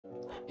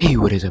Hey,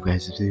 what is up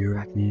guys, it's the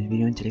Arachnid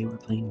video, and today we're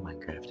playing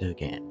Minecraft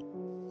again.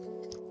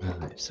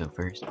 So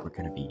first we're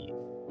gonna be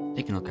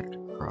taking a look at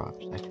our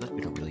crops. I feel like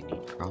we don't really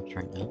need crops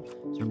right now,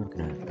 so I'm not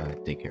gonna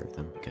take care of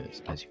them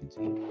because, as you can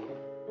see,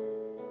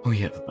 we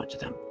have a bunch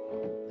of them.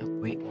 Oh,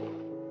 wait,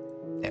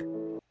 there.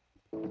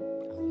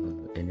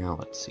 And now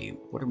let's see,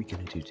 what are we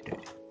gonna do today?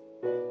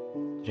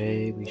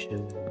 Today we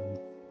should...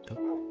 oh,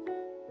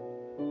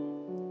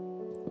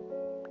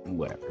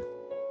 whatever.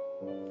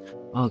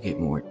 I'll get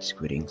more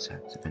squid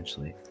insects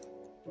eventually.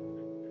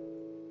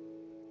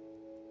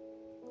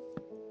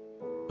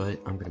 But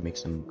I'm gonna make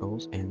some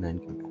goals and then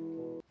come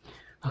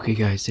back. Okay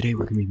guys, today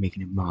we're gonna be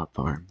making a mob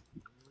farm.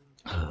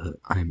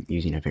 I'm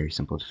using a very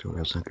simple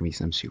tutorial. It's not going to be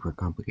some super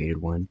complicated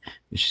one.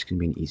 It's just going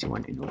to be an easy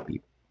one, and it'll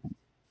be a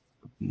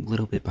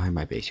little bit behind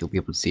my base. You'll be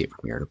able to see it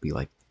from here. It'll be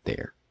like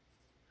there.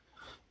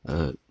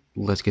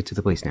 Let's get to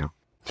the place now.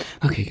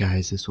 Okay,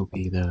 guys, this will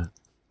be the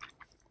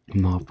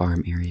mob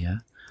farm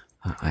area.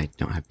 I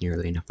don't have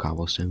nearly enough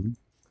cobblestone,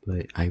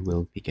 but I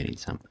will be getting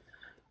some.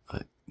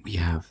 We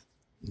have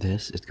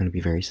this. It's going to be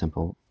very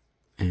simple,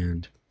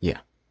 and yeah.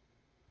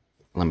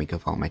 Let me go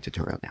follow my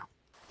tutorial now.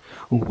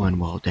 One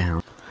wall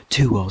down,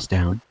 two walls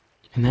down,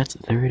 and that's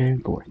the third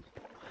and fourth.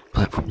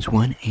 Platforms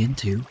 1 and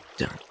 2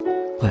 done.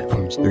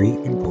 Platforms 3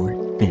 and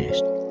 4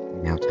 finished.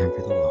 Now time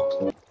for the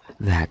walls.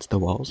 That's the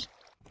walls.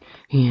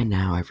 And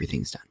now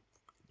everything's done.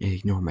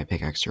 Ignore my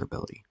pickaxe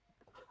durability.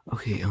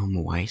 Okay,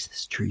 why is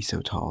this tree so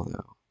tall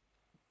though?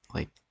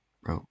 Like,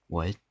 bro,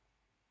 what?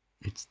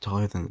 It's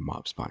taller than the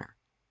mob spawner.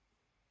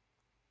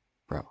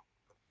 Bro.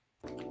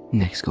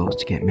 Next goal is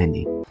to get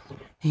Mending.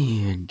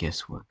 And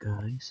guess what,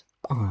 guys?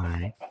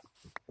 I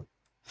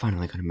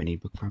finally got a mini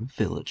book from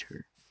a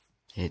villager.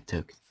 It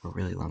took a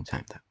really long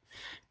time though.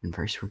 And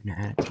first we're gonna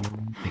add it to my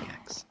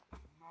pickaxe.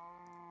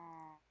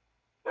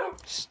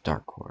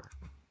 Star core.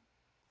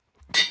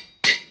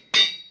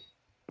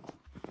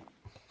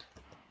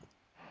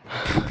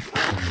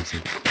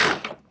 Amazing.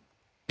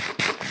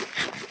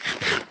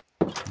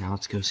 Now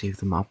let's go see if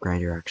the mop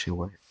grinder actually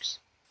works.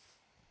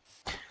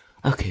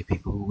 Okay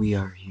people, we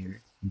are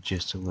here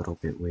just a little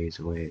bit ways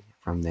away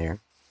from there.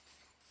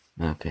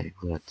 Okay,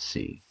 let's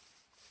see.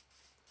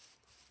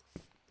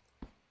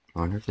 I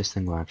wonder if this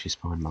thing will actually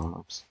spawn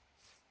mobs.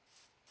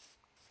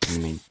 I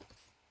mean...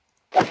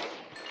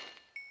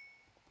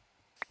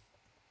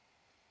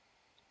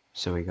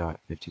 So we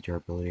got 50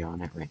 durability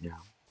on it right now.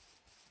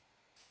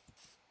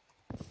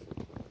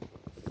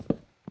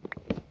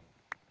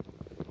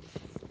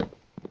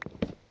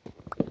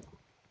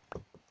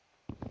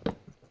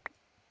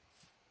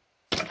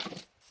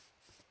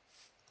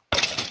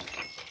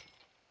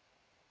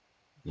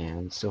 Yeah,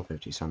 it's still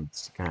 50, so I'm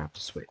gonna have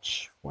to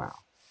switch. Wow.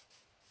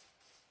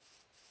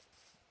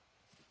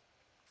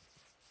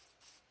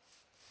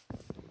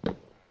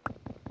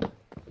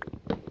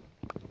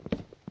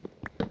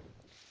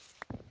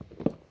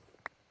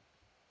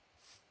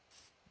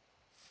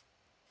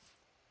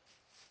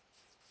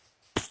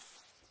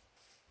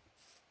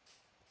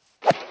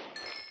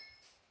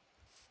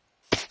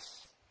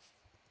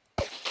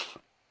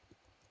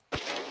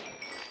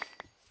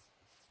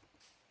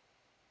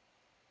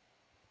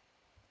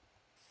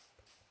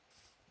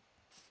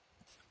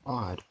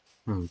 Odd.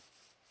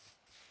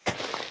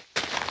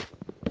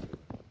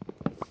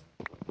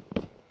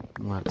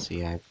 Let's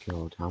see, I've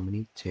killed how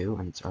many? 2,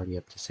 and it's already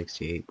up to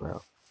 68,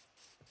 bro.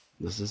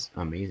 This is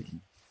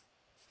amazing.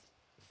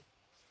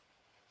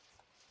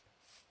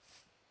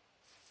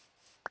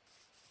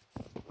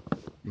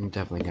 I'm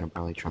definitely gonna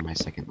probably try my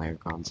second layer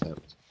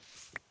concept.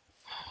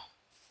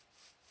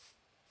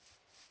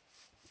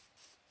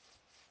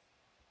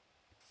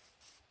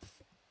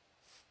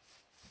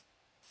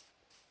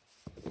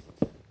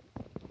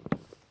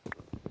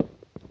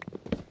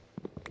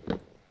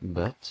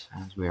 But,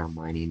 as we are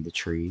mining the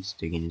trees,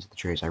 digging into the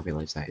trees, I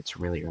realize that it's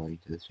really early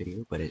into this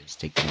video, but it is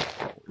taking me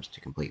hours to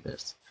complete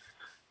this.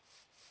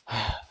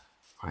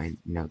 I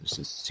know this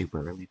is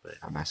super early, but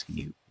I'm asking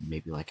you,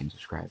 maybe like and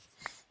subscribe.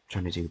 I'm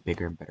trying to do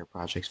bigger and better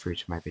projects for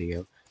each of my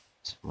videos.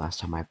 So last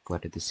time I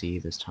flooded the sea,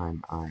 this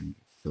time I'm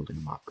building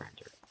a mop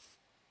grinder.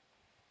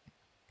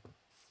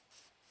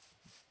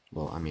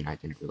 Well, I mean, I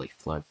didn't really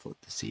flood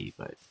the sea,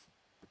 but...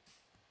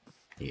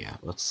 yeah,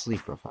 let's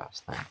sleep real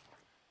fast then.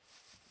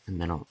 And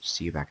then I'll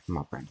see you back at the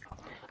mop grinder.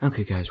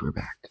 Okay guys, we're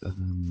back.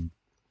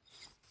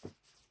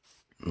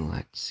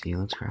 Let's see,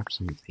 let's grab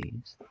some of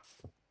these.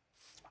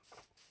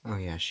 Oh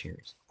yeah,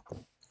 shears.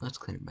 Let's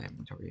clean up my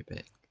inventory a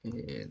bit.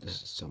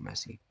 This is so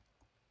messy.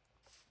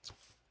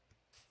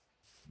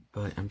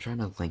 But I'm trying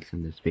to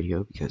lengthen this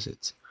video because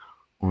it's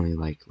only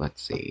like,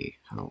 let's see,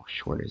 how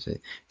short is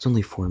it? It's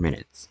only 4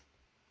 minutes.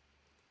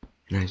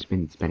 And I've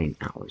been spending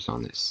hours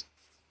on this.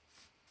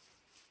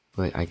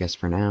 But I guess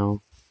for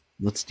now,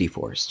 let's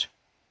deforest.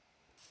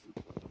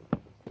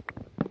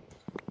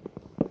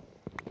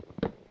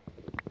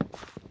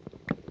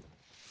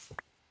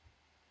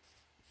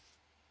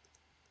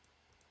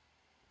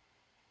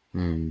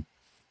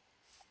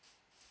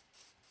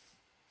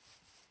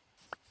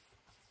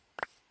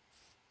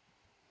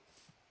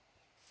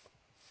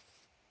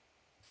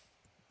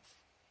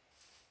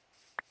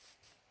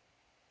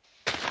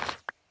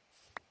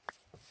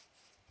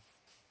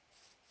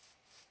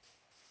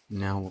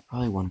 Now we'll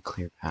probably want a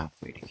clear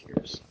pathway to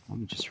here, so let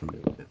me just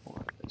remove a bit more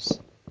of this.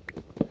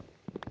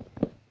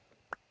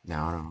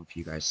 Now, I don't know if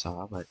you guys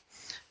saw, but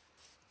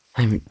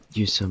I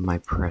used some of my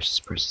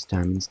precious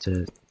diamonds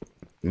to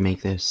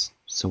make this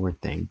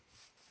sword thing.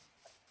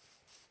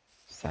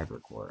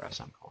 Cyber core, as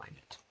I'm calling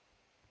it.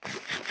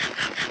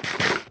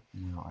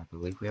 Now, I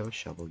believe we have a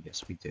shovel.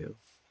 Yes, we do.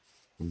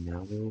 And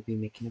now we will be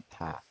making a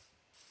path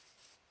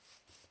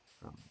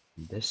from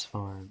this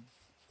farm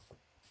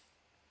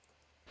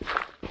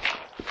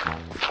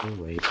all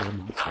the way to the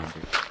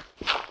mountain.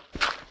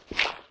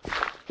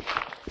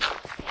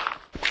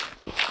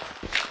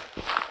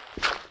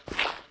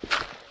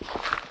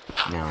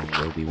 Now it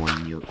will be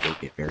when it will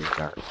get very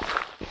dark.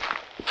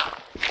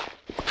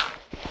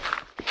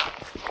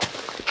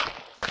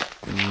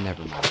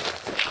 Never mind.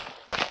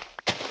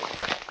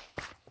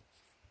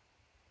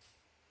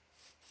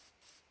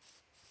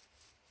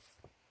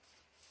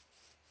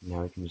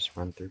 Now we can just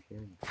run through here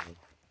and go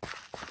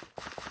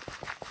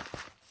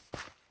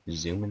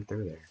zooming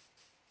through there.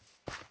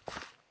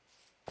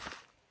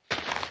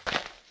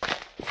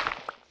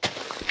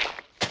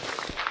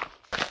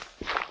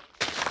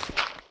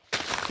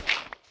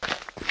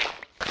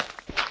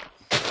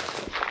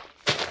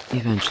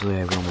 Eventually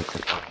I will make the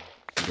plan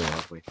to go all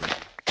the way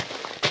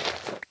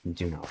through.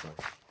 Do not worry.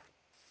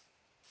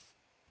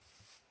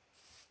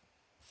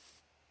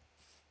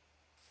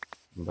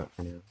 But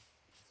for now,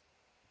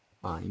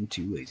 I'm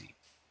too lazy.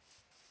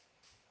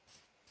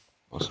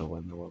 Also,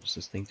 what in the world is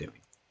this thing doing?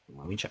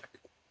 Let me check.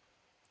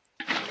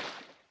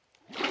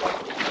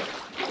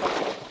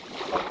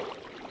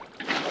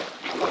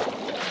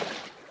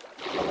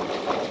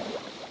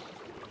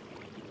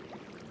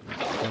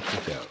 Got to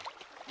go.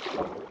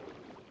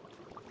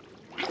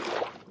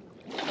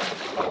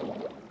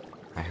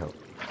 I hope.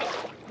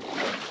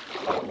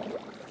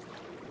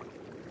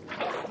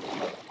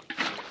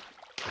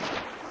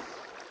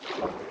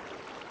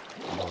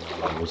 Oh,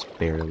 I was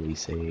barely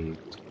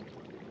saved.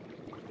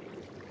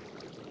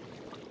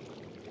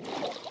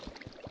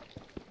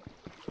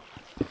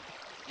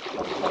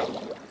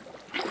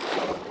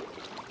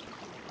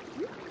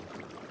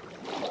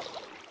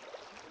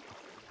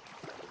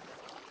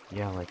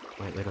 Yeah, like,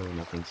 quite literally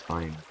nothing's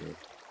fine here.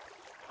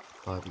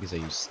 Probably because I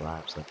use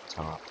slabs at the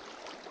top.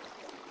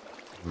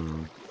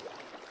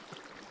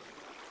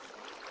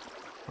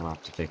 I'll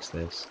have to fix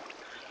this.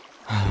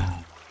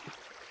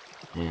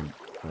 And,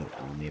 but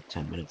I only have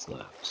 10 minutes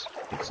left,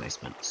 because I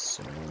spent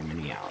so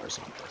many hours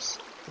on this.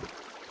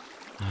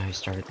 I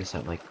started this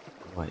at, like,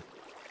 what,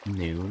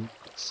 noon?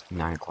 It's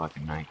 9 o'clock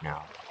at night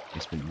now. I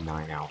spent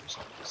 9 hours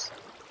on this.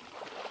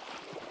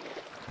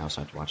 I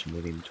also had to watch a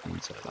movie in between,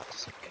 so that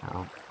doesn't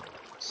count.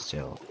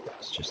 Still,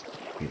 it just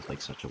feels like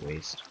such a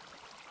waste.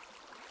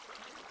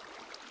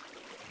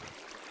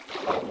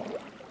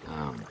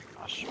 Oh my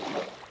gosh,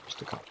 just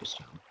the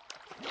cobblestone.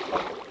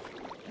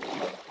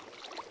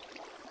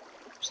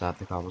 Was that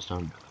the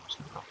cobblestone? No, that was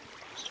not the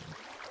cobblestone.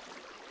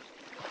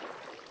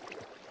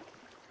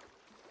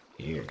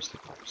 Here's the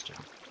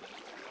cobblestone.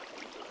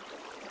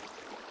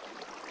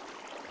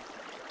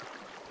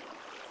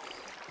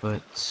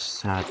 But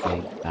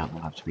sadly, that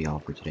will have to be all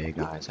for today,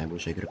 guys. I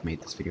wish I could have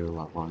made this video a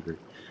lot longer.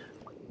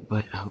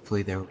 But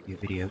hopefully there will be a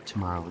video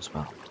tomorrow as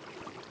well.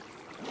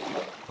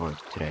 Or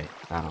today,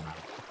 I don't know.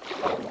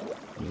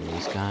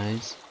 Anyways,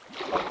 guys,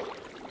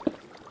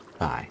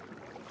 bye.